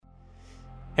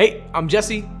Hey, I'm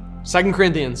Jesse. 2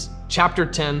 Corinthians chapter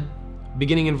 10,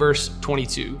 beginning in verse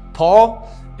 22. Paul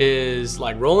is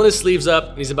like rolling his sleeves up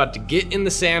and he's about to get in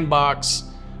the sandbox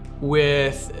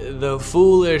with the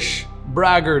foolish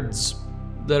braggarts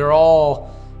that are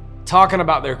all talking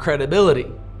about their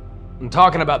credibility and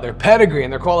talking about their pedigree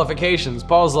and their qualifications.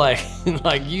 Paul's like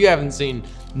you haven't seen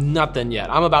nothing yet.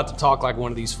 I'm about to talk like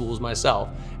one of these fools myself,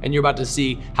 and you're about to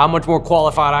see how much more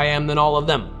qualified I am than all of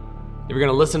them. If you're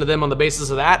going to listen to them on the basis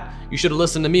of that, you should have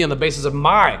listened to me on the basis of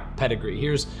my pedigree.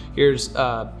 Here's 2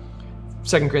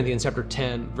 Corinthians chapter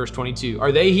 10, verse 22.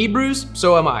 Are they Hebrews?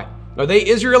 So am I. Are they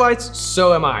Israelites?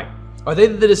 So am I. Are they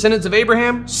the descendants of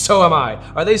Abraham? So am I.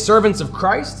 Are they servants of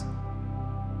Christ?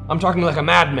 I'm talking like a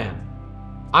madman.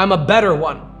 I'm a better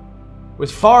one, with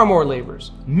far more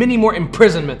labors, many more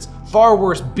imprisonments, far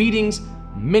worse beatings,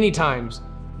 many times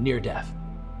near death.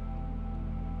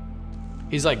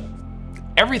 He's like,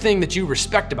 everything that you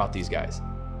respect about these guys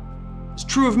is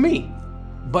true of me,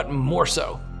 but more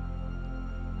so.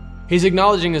 He's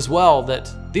acknowledging as well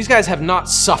that these guys have not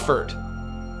suffered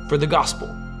for the gospel.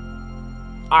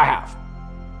 I have.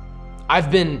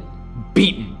 I've been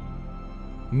beaten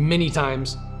many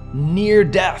times, near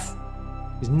death.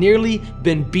 He's nearly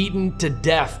been beaten to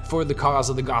death for the cause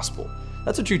of the gospel.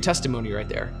 That's a true testimony right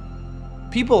there.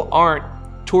 People aren't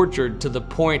tortured to the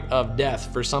point of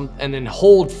death for some, and then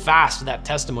hold fast to that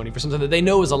testimony for something that they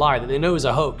know is a lie, that they know is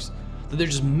a hoax, that they're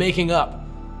just making up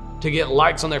to get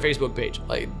likes on their Facebook page.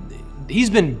 Like, he's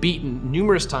been beaten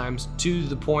numerous times to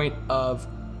the point of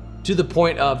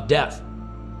death.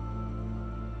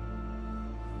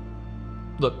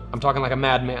 Look, I'm talking like a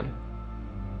madman,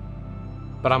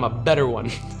 but I'm a better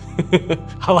one.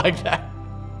 I like that.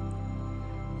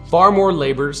 Far more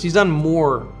labors. He's done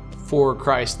more for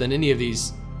Christ than any of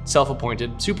these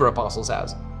self-appointed super apostles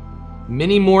has.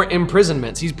 Many more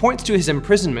imprisonments. He points to his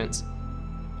imprisonments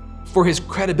for his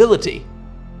credibility.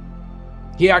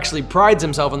 He actually prides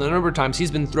himself on the number of times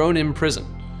he's been thrown in prison.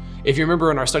 If you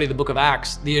remember in our study of the book of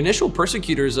Acts, the initial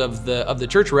persecutors of the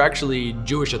church were actually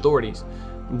Jewish authorities.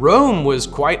 Rome was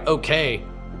quite okay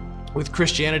with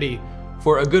Christianity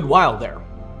for a good while there.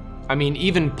 I mean,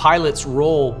 even Pilate's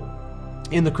role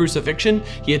in the crucifixion,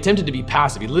 he attempted to be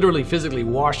passive. He literally physically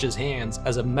washed his hands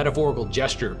as a metaphorical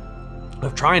gesture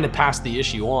of trying to pass the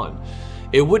issue on.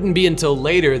 It wouldn't be until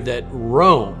later that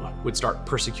Rome would start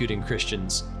persecuting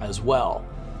Christians as well.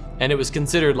 And it was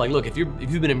considered like, look, if you've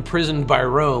been imprisoned by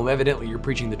Rome, evidently you're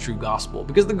preaching the true gospel,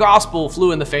 because the gospel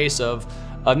flew in the face of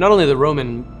not only the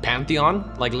Roman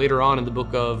pantheon, like later on in the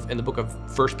book of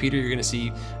 1 Peter, you're going to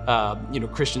see,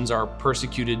 Christians are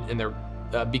persecuted in their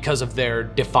because of their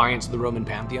defiance of the Roman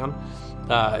pantheon.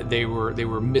 They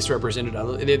were misrepresented.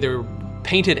 They were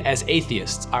painted as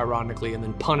atheists, ironically, and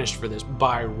then punished for this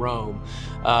by Rome.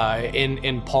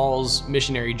 In Paul's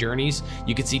missionary journeys,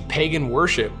 you could see pagan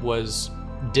worship was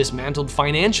dismantled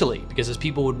financially, because as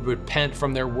people would repent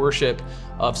from their worship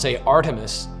of, say,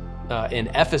 Artemis in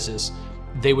Ephesus,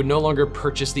 they would no longer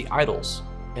purchase the idols,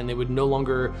 and they would no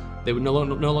longer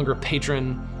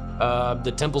patron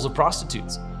the temples of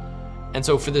prostitutes. And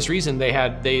so for this reason,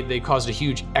 they caused a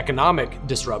huge economic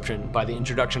disruption by the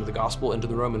introduction of the gospel into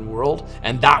the Roman world,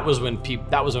 and that was when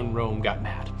Rome got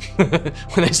mad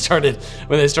when they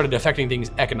started affecting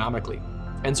things economically.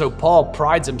 And so Paul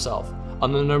prides himself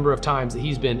on the number of times that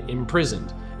he's been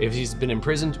imprisoned. If he's been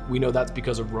imprisoned, we know that's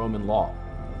because of Roman law.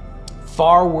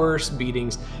 Far worse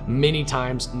beatings, many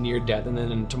times near death. And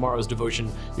then in tomorrow's devotion,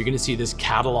 you're going to see this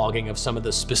cataloging of some of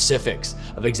the specifics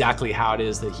of exactly how it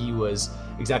is that he was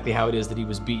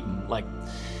beaten. Like,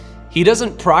 he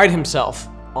doesn't pride himself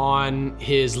on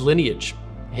his lineage,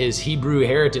 his Hebrew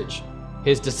heritage,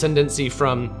 his descendancy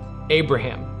from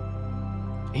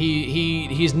Abraham.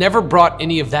 He's never brought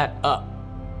any of that up.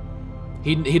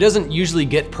 He doesn't usually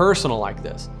get personal like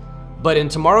this. But in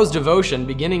tomorrow's devotion,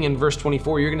 beginning in verse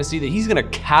 24, you're going to see that he's going to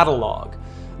catalog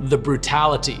the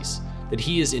brutalities that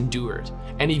he has endured.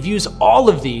 And he views all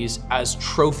of these as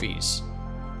trophies,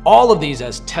 all of these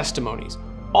as testimonies,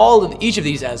 each of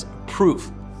these as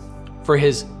proof for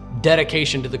his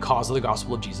dedication to the cause of the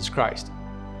gospel of Jesus Christ.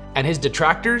 And his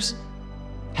detractors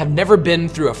have never been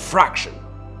through a fraction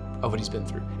of what he's been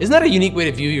through. Isn't that a unique way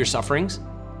to view your sufferings?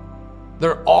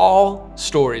 They're all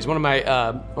stories.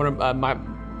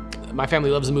 My family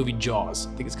loves the movie Jaws.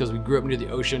 I think it's because we grew up near the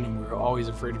ocean and we were always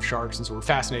afraid of sharks, and so we're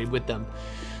fascinated with them.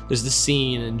 There's this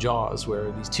scene in Jaws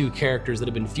where these two characters that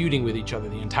have been feuding with each other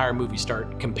the entire movie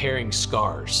start comparing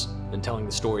scars and telling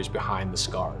the stories behind the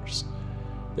scars.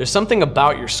 There's something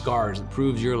about your scars that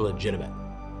proves you're legitimate.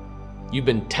 You've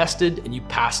been tested and you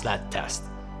passed that test,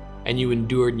 and you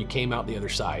endured and you came out the other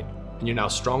side, and you're now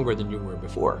stronger than you were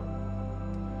before.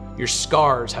 Your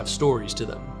scars have stories to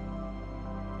them.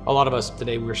 A lot of us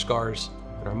today wear scars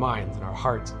in our minds and our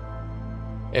hearts.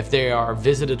 If they are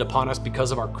visited upon us because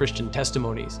of our Christian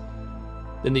testimonies,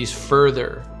 then these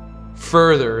further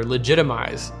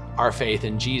legitimize our faith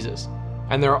in Jesus.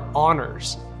 And they're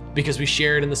honors because we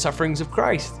shared in the sufferings of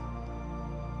Christ.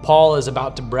 Paul is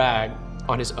about to brag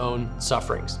on his own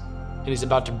sufferings, and he's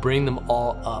about to bring them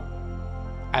all up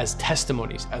as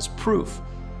testimonies, as proof.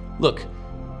 Look,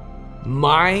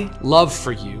 my love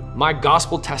for you, my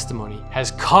gospel testimony has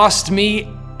cost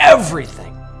me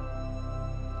everything.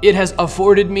 It has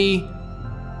afforded me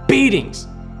beatings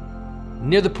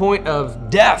near the point of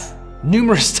death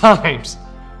numerous times.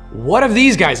 What have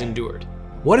these guys endured?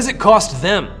 What does it cost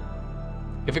them?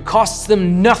 If it costs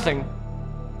them nothing,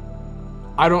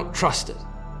 I don't trust it.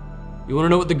 You want to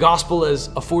know what the gospel has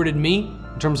afforded me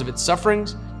in terms of its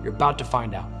sufferings? You're about to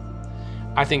find out.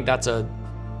 I think that's a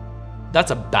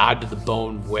bad to the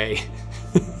bone way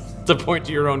to point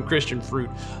to your own Christian fruit.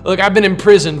 Look, I've been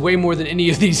imprisoned way more than any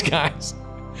of these guys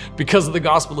because of the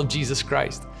gospel of Jesus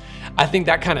Christ. I think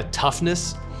that kind of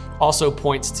toughness also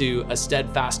points to a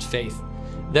steadfast faith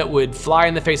that would fly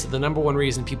in the face of the number one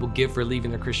reason people give for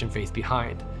leaving their Christian faith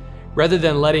behind. Rather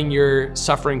than letting your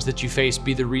sufferings that you face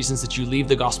be the reasons that you leave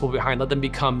the gospel behind, let them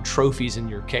become trophies in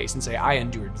your case and say, I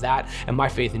endured that, and my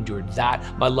faith endured that.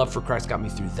 My love for Christ got me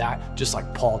through that, just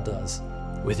like Paul does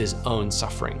with his own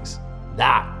sufferings.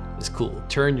 That is cool.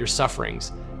 Turn your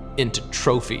sufferings into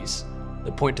trophies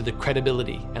that point to the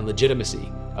credibility and legitimacy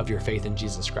of your faith in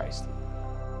Jesus Christ.